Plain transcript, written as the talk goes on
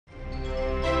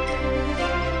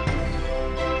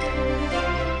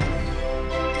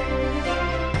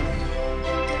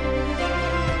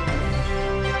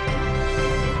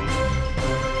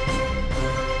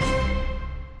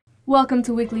Welcome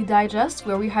to Weekly Digest,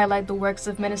 where we highlight the works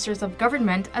of ministers of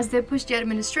government as they push the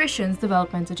administration's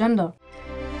development agenda.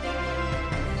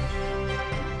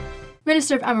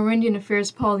 Minister of Amerindian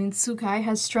Affairs Pauline Sukai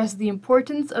has stressed the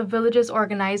importance of villages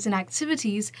organizing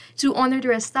activities to honor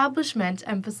their establishment,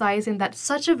 emphasizing that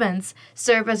such events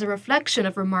serve as a reflection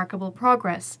of remarkable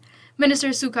progress. Minister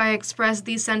Sukai expressed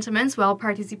these sentiments while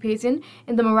participating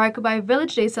in the Maraikabai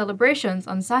Village Day celebrations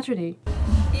on Saturday.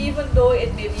 Even though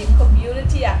it may be a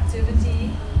community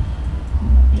activity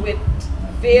with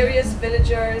various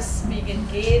villagers being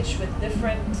engaged with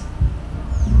different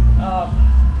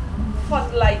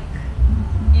fun-like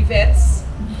events,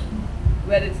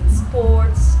 whether it's in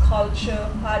sports, culture,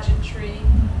 pageantry,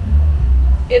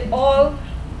 it all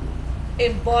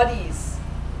embodies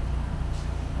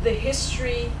the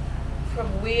history from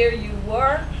where you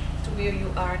were to where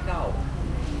you are now,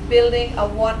 building a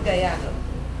One Guyana.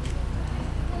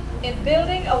 In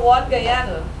building a One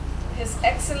Guyana, His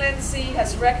Excellency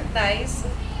has recognized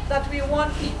that we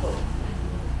want people.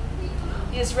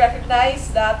 He has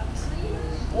recognized that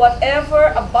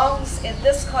whatever abounds in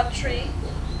this country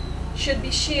should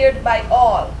be shared by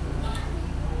all,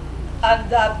 and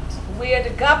that where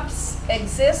the gaps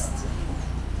exist,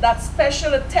 that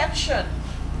special attention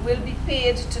will be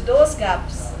paid to those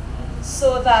gaps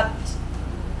so that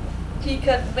he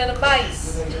can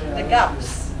minimize the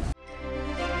gaps.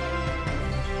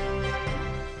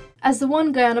 As the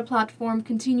One Guyana platform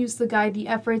continues to guide the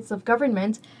efforts of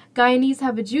government, Guyanese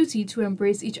have a duty to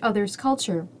embrace each other's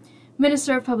culture.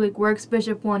 Minister of Public Works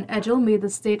Bishop Juan Edgell made the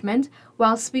statement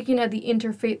while speaking at the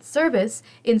Interfaith Service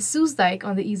in Susdijk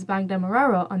on the East Bank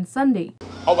Demerara on Sunday.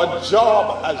 Our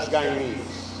job as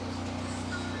Guyanese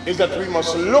is that we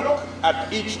must look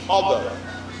at each other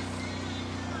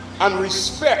and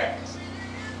respect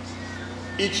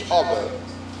each other,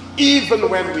 even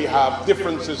when we have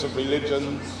differences of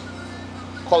religions,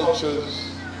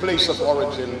 cultures, place of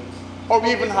origin, or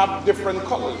we even have different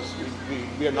colors.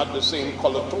 We are not the same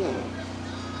color tone.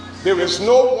 There is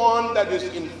no one that is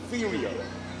inferior,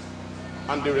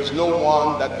 and there is no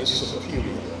one that is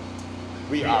superior.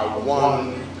 We are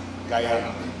one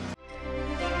Guyana.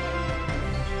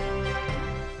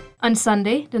 On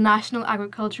Sunday, the National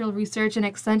Agricultural Research and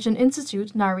Extension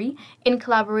Institute, NARI, in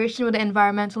collaboration with the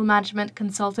Environmental Management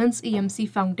Consultants EMC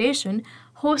Foundation,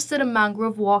 hosted a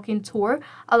mangrove walking tour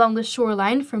along the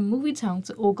shoreline from Movietown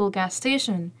to Ogle Gas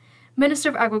Station. Minister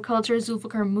of Agriculture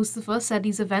Zulfikar Mustafa said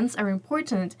these events are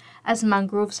important as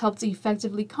mangroves help to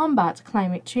effectively combat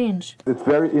climate change. It's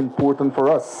very important for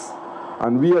us,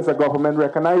 and we as a government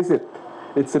recognize it.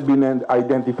 It's been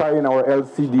identified in our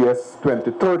LCDS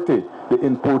 2030, the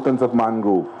importance of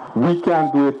mangrove. We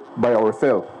can't do it by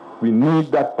ourselves. We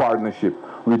need that partnership.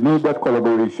 We need that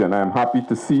collaboration. I am happy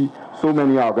to see so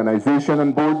many organizations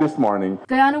on board this morning.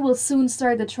 Guyana will soon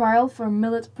start the trial for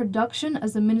millet production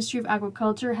as the Ministry of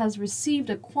Agriculture has received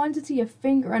a quantity of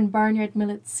finger and barnyard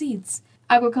millet seeds.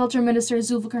 Agriculture Minister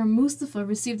Zulfikar Mustafa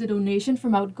received a donation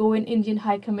from outgoing Indian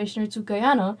High Commissioner to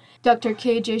Guyana, Dr.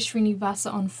 K.J.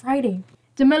 Srinivasa, on Friday.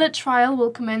 The millet trial will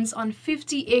commence on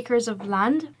 50 acres of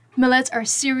land. Millets are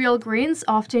cereal grains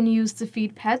often used to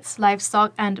feed pets,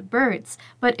 livestock, and birds,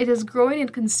 but it is growing in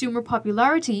consumer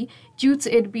popularity due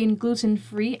to it being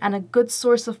gluten-free and a good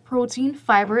source of protein,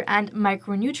 fiber, and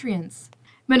micronutrients.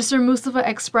 Minister Mustafa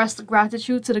expressed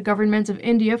gratitude to the government of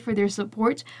India for their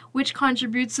support, which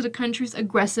contributes to the country's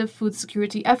aggressive food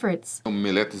security efforts.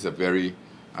 Millet is a very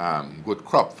good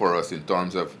crop for us in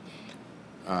terms of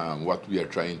what we are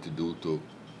trying to do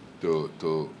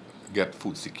to get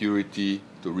food security,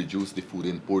 to reduce the food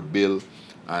import bill.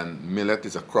 And millet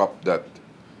is a crop that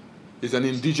is an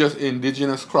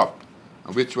indigenous crop,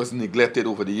 which was neglected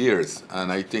over the years.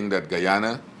 And I think that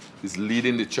Guyana is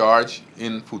leading the charge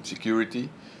in food security.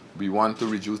 We want to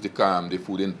reduce the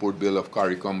food import bill of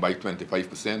CARICOM by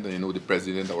 25%. And you know the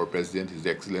president, our president, His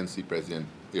Excellency President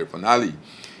Irfaan Ali,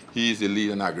 he is the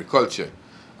lead in agriculture.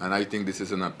 And I think this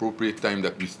is an appropriate time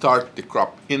that we start the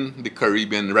crop in the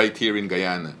Caribbean, right here in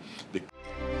Guyana.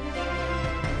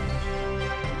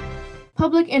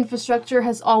 Public infrastructure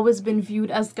has always been viewed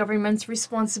as government's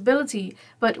responsibility,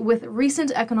 but with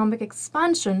recent economic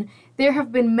expansion, there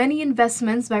have been many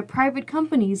investments by private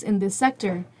companies in this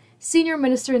sector. Senior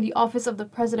Minister in the Office of the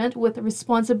President with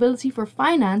responsibility for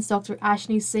finance, Dr.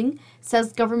 Ashni Singh,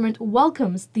 says government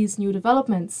welcomes these new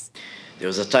developments. There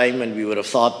was a time when we would have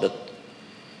thought that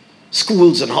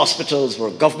schools and hospitals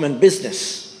were government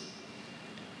business.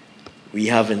 We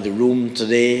have in the room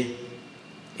today,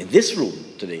 in this room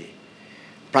today,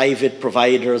 private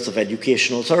providers of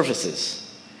educational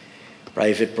services,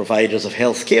 private providers of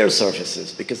healthcare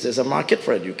services, because there's a market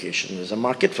for education, there's a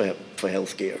market for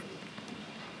healthcare.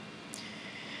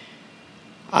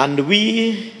 And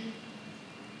we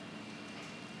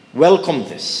welcome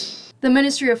this. The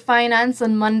Ministry of Finance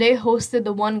on Monday hosted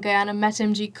the One Guyana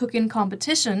MetMG cooking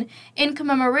competition in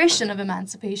commemoration of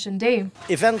Emancipation Day.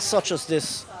 Events such as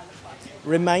this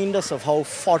remind us of how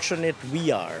fortunate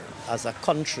we are as a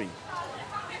country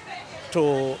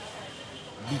to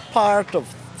be part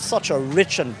of such a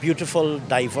rich and beautiful,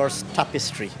 diverse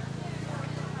tapestry.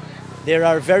 There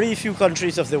are very few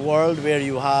countries of the world where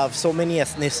you have so many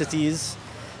ethnicities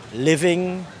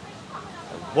living,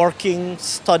 working,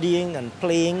 studying, and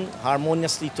playing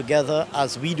harmoniously together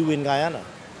as we do in Guyana.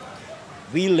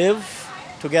 We live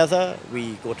together,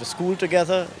 we go to school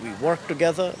together, we work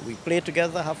together, we play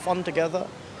together, have fun together,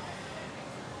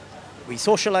 we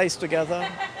socialize together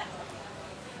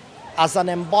as an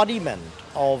embodiment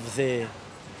of the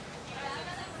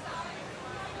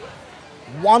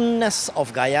oneness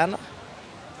of Guyana,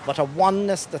 but a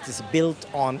oneness that is built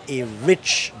on a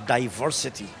rich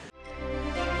diversity.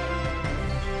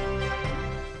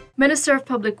 Minister of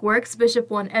Public Works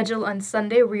Bishop Juan Edgell on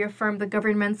Sunday reaffirmed the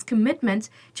government's commitment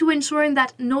to ensuring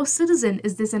that no citizen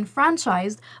is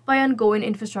disenfranchised by ongoing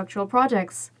infrastructural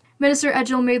projects. Minister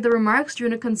Edgell made the remarks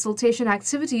during a consultation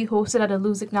activity hosted at the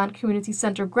Luzignan Community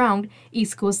Center ground,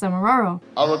 East Coast, Demerara.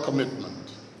 Our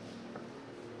commitment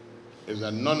is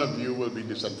that none of you will be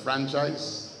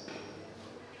disenfranchised.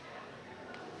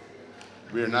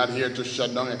 We are not here to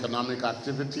shut down economic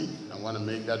activity. I want to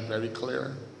make that very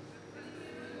clear.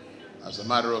 As a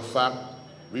matter of fact,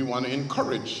 we want to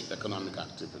encourage economic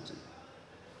activity.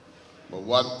 But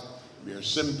what we are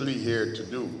simply here to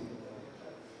do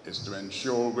is to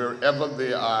ensure wherever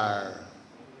there are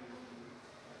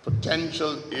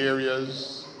potential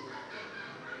areas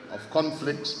of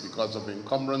conflicts because of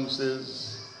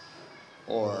encumbrances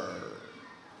or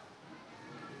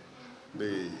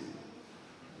the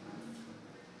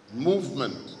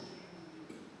movement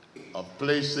of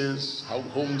places,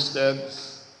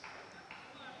 homesteads,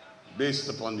 based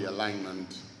upon the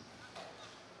alignment,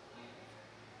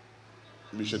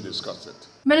 we should discuss it.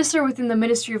 Minister within the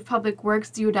Ministry of Public Works,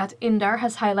 Deodat Indar,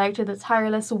 has highlighted the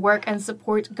tireless work and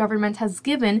support government has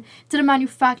given to the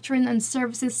manufacturing and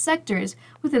services sectors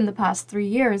within the past 3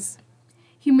 years.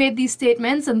 He made these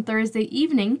statements on Thursday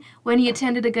evening when he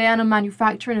attended the Guyana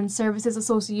Manufacturing and Services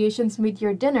Association's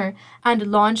mid-year dinner and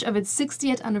launch of its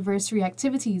 60th anniversary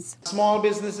activities. Small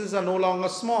businesses are no longer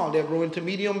small. They're growing to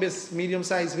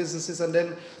medium-sized businesses and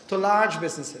then to large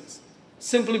businesses,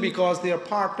 simply because they are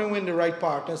partnering with the right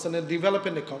partners and they're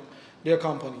developing their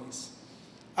companies.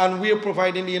 And we are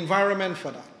providing the environment for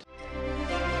that.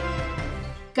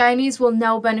 Guyanese will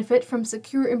now benefit from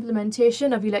secure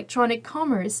implementation of electronic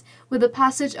commerce with the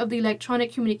passage of the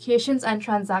Electronic Communications and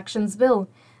Transactions Bill.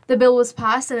 The bill was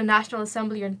passed in the National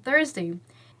Assembly on Thursday.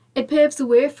 It paves the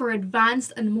way for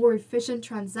advanced and more efficient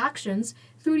transactions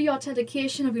through the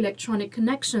authentication of electronic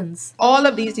connections. All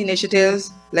of these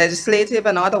initiatives, legislative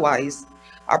and otherwise,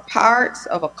 are parts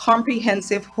of a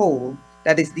comprehensive whole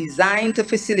that is designed to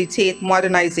facilitate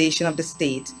modernization of the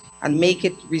state and make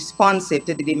it responsive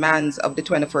to the demands of the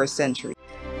 21st century.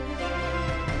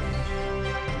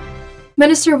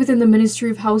 Minister within the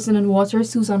Ministry of Housing and Water,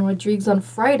 Susan Rodriguez, on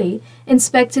Friday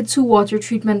inspected 2 water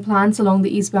treatment plants along the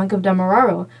east bank of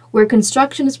Demerara, where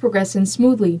construction is progressing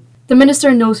smoothly. The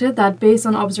minister noted that based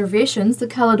on observations, the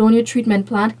Caledonia treatment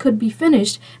plant could be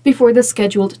finished before the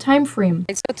scheduled time frame.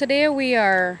 So today we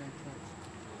are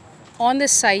on the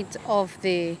site of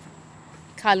the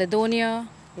Caledonia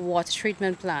water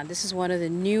treatment plant. This is one of the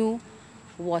new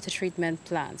water treatment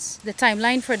plants. The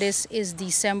timeline for this is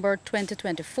December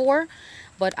 2024,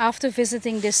 but after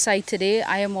visiting this site today,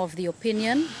 I am of the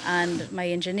opinion, and my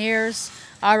engineers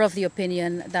are of the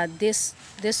opinion, that this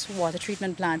water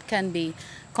treatment plant can be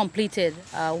completed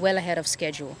well ahead of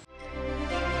schedule.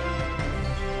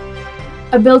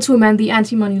 A bill to amend the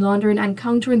Anti-Money Laundering and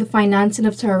Countering the Financing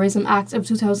of Terrorism Act of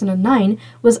 2009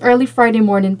 was early Friday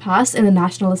morning passed in the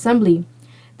National Assembly.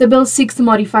 The bill seeks to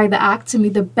modify the Act to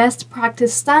meet the best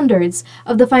practice standards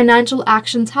of the Financial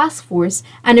Action Task Force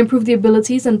and improve the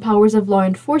abilities and powers of law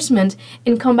enforcement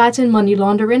in combating money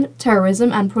laundering,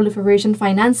 terrorism, and proliferation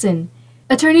financing.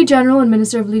 Attorney General and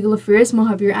Minister of Legal Affairs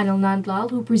Mohabir Anil Nandlal,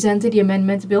 who presented the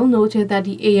amendment bill, noted that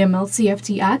the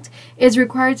AML-CFT Act is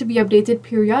required to be updated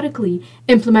periodically,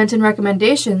 implementing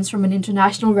recommendations from an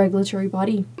international regulatory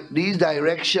body. These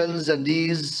directions and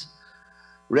these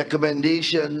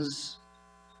recommendations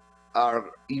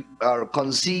are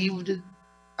conceived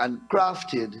and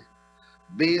crafted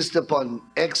based upon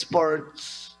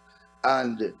experts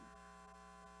and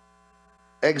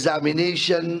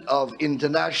examination of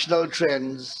international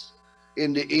trends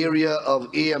in the area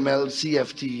of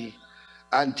AML-CFT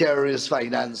and terrorist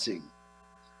financing.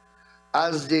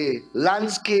 As the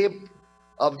landscape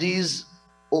of these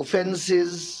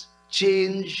offenses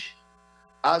change,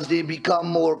 as they become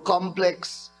more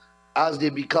complex, as they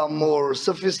become more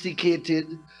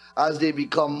sophisticated, as they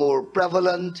become more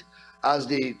prevalent, as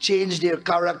they change their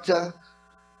character,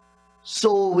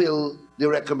 so will the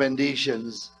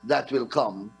recommendations that will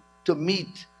come to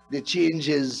meet the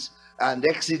changes and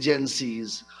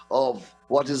exigencies of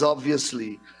what is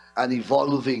obviously an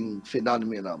evolving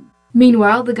phenomenon.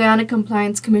 Meanwhile, the Guyana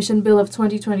Compliance Commission Bill of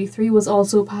 2023 was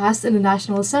also passed in the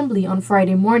National Assembly on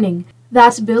Friday morning.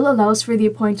 That bill allows for the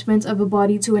appointment of a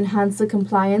body to enhance the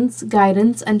compliance,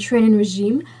 guidance, and training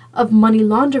regime of money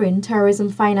laundering, terrorism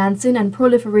financing, and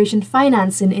proliferation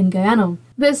financing in Guyana.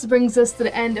 This brings us to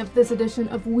the end of this edition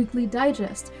of Weekly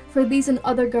Digest. For these and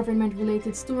other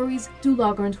government-related stories, do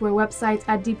log on to our website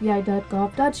at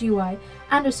dpi.gov.ui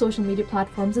and our social media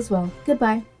platforms as well.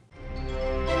 Goodbye.